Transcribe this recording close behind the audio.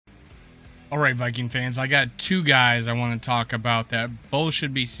All right, Viking fans, I got two guys I want to talk about that both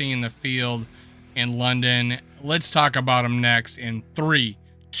should be seeing the field in London. Let's talk about them next in 3,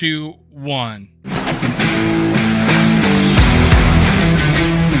 2, 1.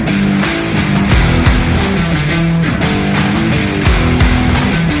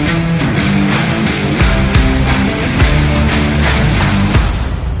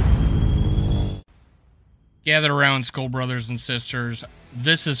 Gather around, Skull brothers and sisters.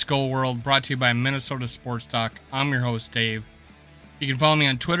 This is Skull World, brought to you by Minnesota Sports Talk. I'm your host, Dave. You can follow me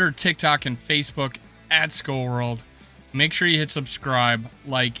on Twitter, TikTok, and Facebook at Skull World. Make sure you hit subscribe,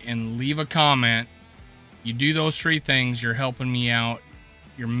 like, and leave a comment. You do those three things, you're helping me out.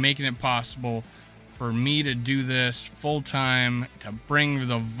 You're making it possible for me to do this full-time, to bring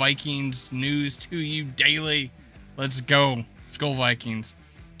the Vikings news to you daily. Let's go, Skull Vikings.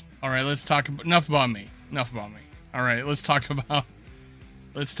 All right, let's talk about enough about me. All right, let's talk about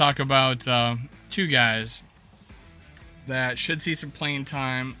two guys that should see some playing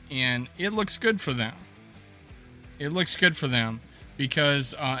time, and it looks good for them.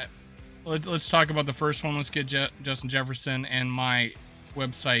 Because let's talk about the first one. Let's get Justin Jefferson and my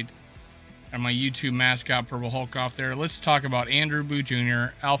website and my YouTube mascot Purple Hulk off there. Let's talk about Andrew Boo Jr.,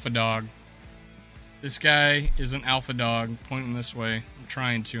 Alpha Dog. This guy is an alpha dog. Pointing this way. I'm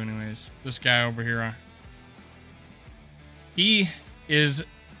trying to, anyways. This guy over here. He is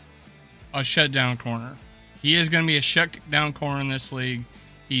a shutdown corner. He is going to be a shutdown corner in this league.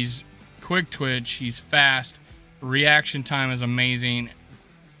 He's quick twitch. He's fast. Reaction time is amazing.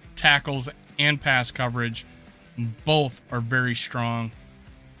 Tackles and pass coverage, both are very strong.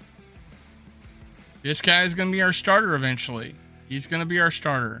 This guy is going to be our starter eventually. He's going to be our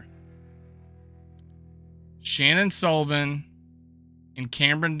starter. Shannon Sullivan and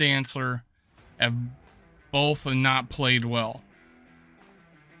Cameron Dantzler have both not played well.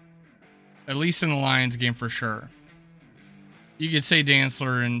 At least in the Lions game for sure. You could say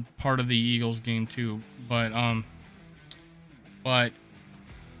Dantzler in part of the Eagles game too, but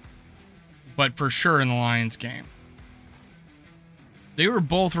for sure in the Lions game. They were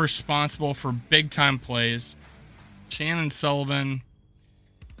both responsible for big time plays. Shannon Sullivan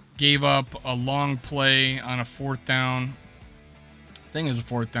gave up a long play on a fourth down. I think it was a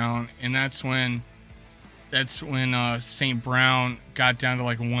fourth down, and that's when St. Brown got down to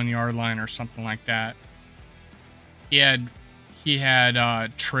like a 1 yard line or something like that. He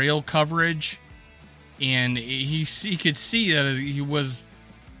had trail coverage, and he could see that he was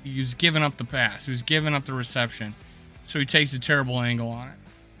giving up the pass. He was giving up the reception. So he takes a terrible angle on it.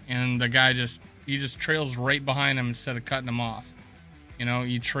 And the guy just trails right behind him instead of cutting him off. You know,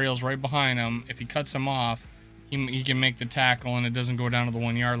 he trails right behind him. If he cuts him off, he can make the tackle and it doesn't go down to the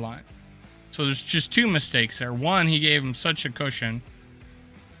 1 yard line. So there's just two mistakes there. One, he gave him such a cushion.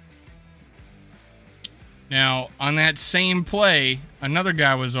 Now, on that same play, another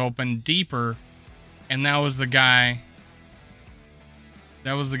guy was open deeper, and that was the guy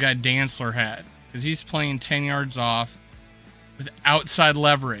Dantzler had. Because he's playing 10 yards off with outside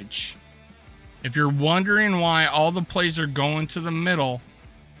leverage. If you're wondering why all the plays are going to the middle,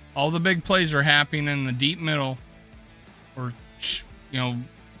 all the big plays are happening in the deep middle, or,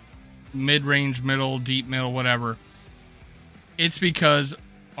 mid-range middle, deep middle, whatever. It's because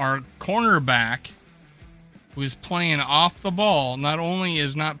our cornerback, who is playing off the ball, not only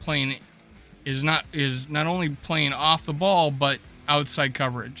playing off the ball, but outside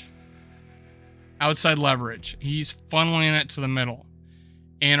coverage, outside leverage. He's funneling it to the middle,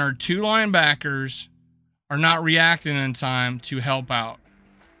 and our two linebackers are not reacting in time to help out.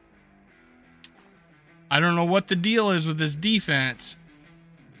 I don't know what the deal is with this defense,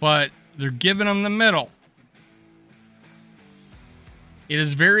 but they're giving them the middle. It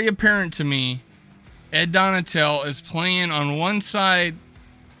is very apparent to me Ed Donatel is playing on one side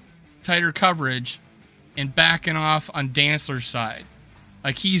tighter coverage and backing off on Dantzler's side.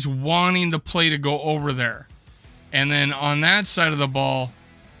 Like he's wanting the play to go over there. And then on that side of the ball,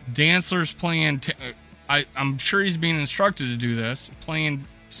 Dantzler's playing, I'm sure he's being instructed to do this, playing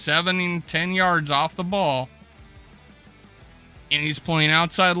 7 and 10 yards off the ball. And he's playing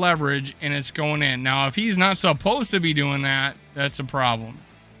outside leverage, and it's going in. Now, if he's not supposed to be doing that, that's a problem.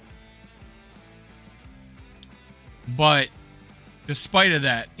 But despite of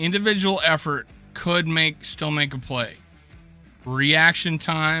that, individual effort could still make a play. Reaction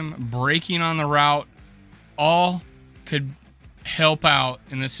time, breaking on the route, all could help out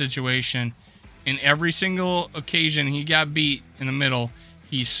in this situation. In every single occasion he got beat in the middle,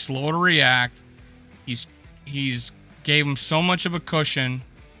 he's slow to react. He's gave him so much of a cushion,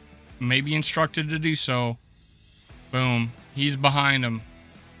 maybe instructed to do so. Boom. He's behind him.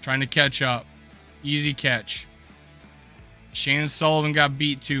 trying to catch up. Easy catch. Shannon Sullivan got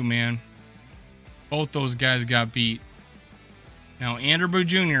beat too, man. Both those guys got beat. Now, Anderbu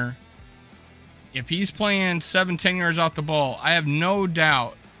Jr., if he's playing 7-10 yards off the ball, I have no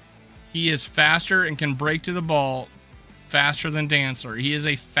doubt he is faster and can break to the ball faster than Dantzler. He is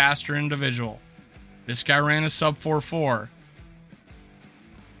a faster individual. This guy ran a sub 4.4.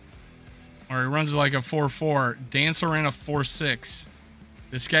 Or he runs like a 4.4. Dantzler ran a 4.6.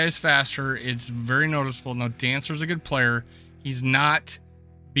 This guy is faster. It's very noticeable. Now, Dantzler's a good player. He's not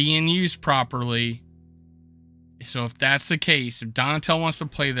being used properly. So if that's the case, if Donatel wants to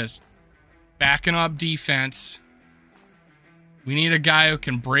play this backing up defense, we need a guy who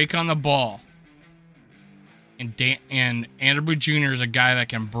can break on the ball. And Anderbu Jr. is a guy that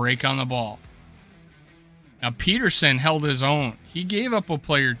can break on the ball. Now, Peterson held his own. He gave up a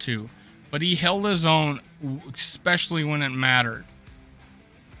play or two, but he held his own, especially when it mattered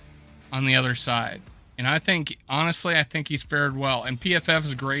on the other side. And I think, honestly, I think he's fared well. And PFF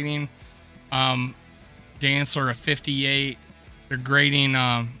is grading Dantzler a 58. They're grading,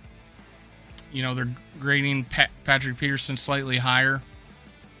 they're grading Patrick Peterson slightly higher.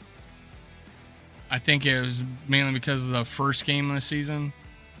 I think it was mainly because of the first game of the season.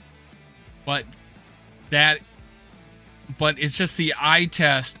 But it's just the eye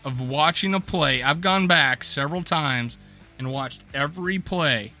test of watching a play. I've gone back several times and watched every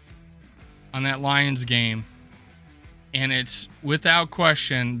play on that Lions game, and it's without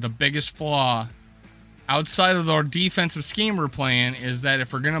question the biggest flaw outside of our defensive scheme we're playing is that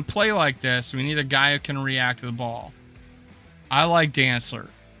if we're going to play like this, we need a guy who can react to the ball. I like Dantzler.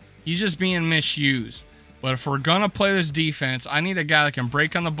 He's just being misused. But if we're going to play this defense, I need a guy that can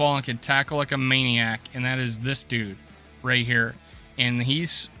break on the ball and can tackle like a maniac, and that is this dude right here. And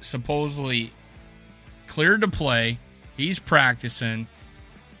he's supposedly cleared to play. He's practicing.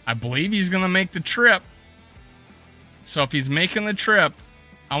 I believe he's going to make the trip. So if he's making the trip,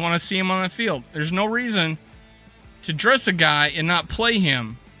 I want to see him on the field. There's no reason to dress a guy and not play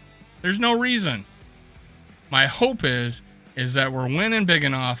him. There's no reason. My hope is that we're winning big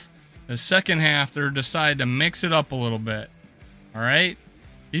enough. The second half, they're decide to mix it up a little bit. All right?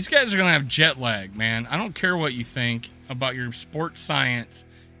 These guys are going to have jet lag, man. I don't care what you think about your sports science.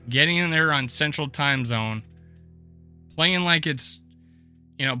 Getting in there on Central Time Zone. Playing like it's,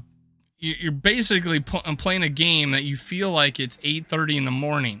 you're basically playing a game that you feel like it's 8:30 in the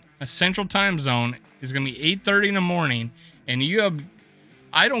morning. A Central Time Zone is going to be 8:30 in the morning, and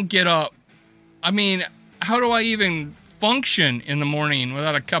I don't get up. I mean, how do I even function in the morning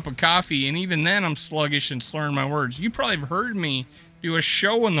without a cup of coffee? And even then, I'm sluggish and slurring my words. You probably have heard me do a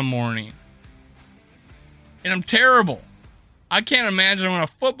show in the morning, and I'm terrible. I can't imagine what a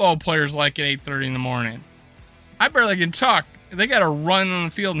football player's like at 8:30 in the morning. I barely can talk. They got to run on the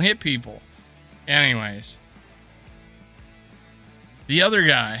field and hit people. Anyways. The other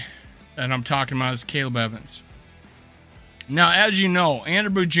guy that I'm talking about is Akayleb Evans. Now, as you know,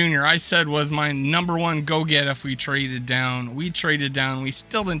 Anderbu Jr., I said was my number one go-get if we traded down. We traded down. We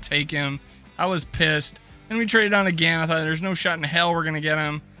still didn't take him. I was pissed. Then we traded down again. I thought there's no shot in hell we're going to get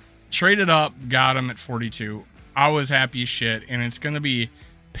him. Traded up, got him at 42. I was happy as shit, and it's going to be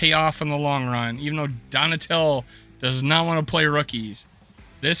pay off in the long run, even though Donatel does not want to play rookies.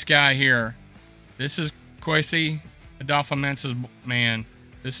 This guy here, this is Kwesi Adolfo-Mensah's man.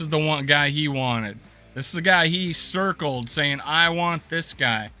 This is the one guy he wanted. This is the guy he circled saying, I want this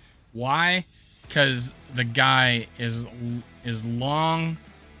guy. Why? Because the guy is long,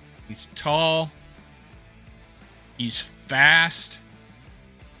 he's tall, he's fast.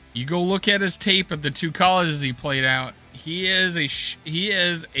 You go look at his tape at the two colleges he played out. He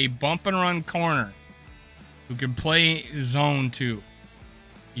is a bump and run corner who can play zone too.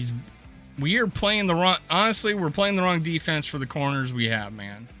 We are playing the wrong. Honestly, we're playing the wrong defense for the corners we have,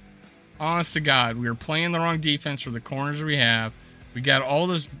 man. Honest to God, we are playing the wrong defense for the corners we have. We got all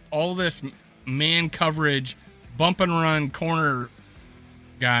this man coverage, bump and run corner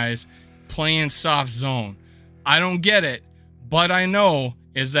guys playing soft zone. I don't get it, but I know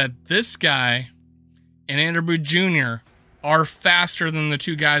is that this guy and Anderbu Jr. are faster than the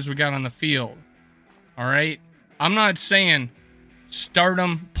two guys we got on the field. All right? I'm not saying start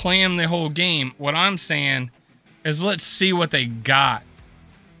them, play them the whole game. What I'm saying is let's see what they got.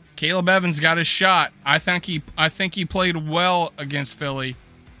 Akayleb Evans got his shot. I think he played well against Philly.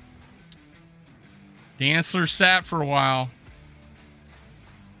 Dantzler sat for a while.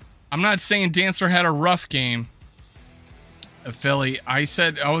 I'm not saying Dantzler had a rough game at Philly. I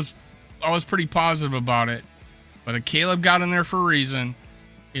said I was pretty positive about it. But Akayleb got in there for a reason.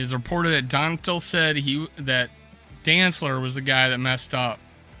 It is reported that Donatel said that Dantzler was the guy that messed up.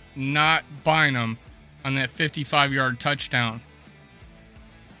 not Bynum on that 55-yard touchdown.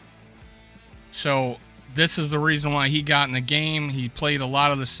 So this is the reason why he got in the game. He played a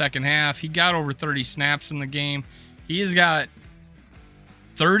lot of the second half. He got over 30 snaps in the game. He has got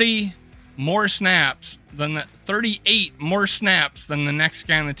 38 more snaps than the next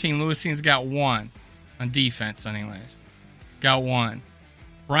guy on the team. Lewis Cines got 1 on defense, anyways. Got 1.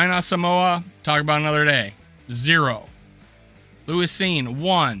 Brian Asamoah, talk about another day. 0. Lewis Cines,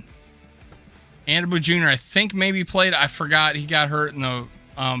 1. Andrew Jr., I think maybe played. I forgot. He got hurt in the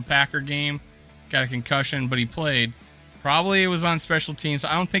Packer game. Got a concussion, but he played. Probably it was on special teams.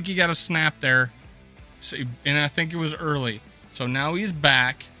 I don't think he got a snap there. And I think it was early. So now he's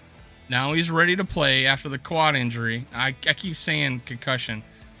back. Now he's ready to play after the quad injury. I keep saying concussion,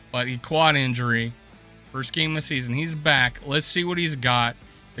 but he quad injury. First game of the season. He's back. Let's see what he's got.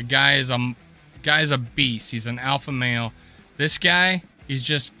 The guy is a beast. He's an alpha male. This guy, he's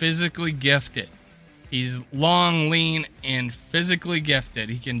just physically gifted. He's long, lean, and physically gifted.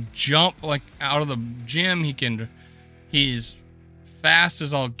 He can jump like out of the gym. He's fast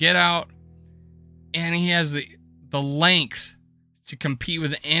as all get out. And he has the length to compete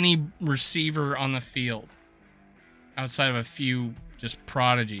with any receiver on the field. Outside of a few just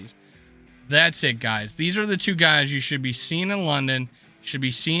prodigies. That's it, guys. These are the 2 guys you should be seeing in London. Should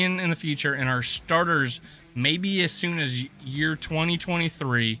be seeing in the future. And our starters maybe as soon as year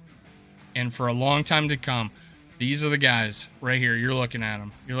 2023. And for a long time to come. These are the guys right here. You're looking at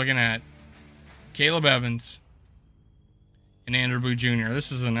them. You're looking at Akayleb Evans and Andrew Booth Jr.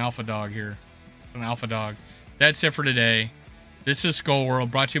 This is an alpha dog here. It's an alpha dog. That's it for today. This is Skull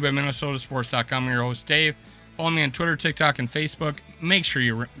World, brought to you by MinnesotaSports.com. I'm your host, Dave. Follow me on Twitter, TikTok, and Facebook. Make sure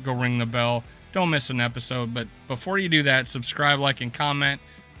you go ring the bell. Don't miss an episode. But before you do that, subscribe, like, and comment.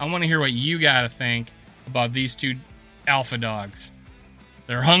 I want to hear what you got to think about these 2 alpha dogs.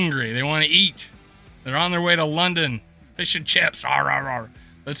 They're hungry. They want to eat. They're on their way to London. Fish and chips. Arr, arr, arr.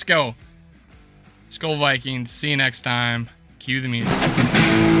 Let's go. Skull Vikings. See you next time. Cue the music.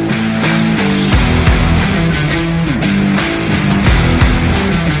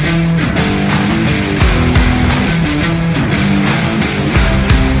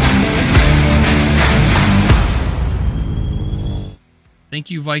 Thank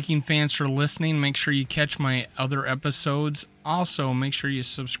you, Viking fans, for listening. Make sure you catch my other episodes. Also, make sure you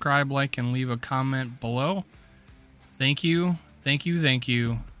subscribe, like, and leave a comment below. Thank you. Thank you. Thank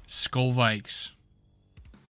you. Skull Vikes.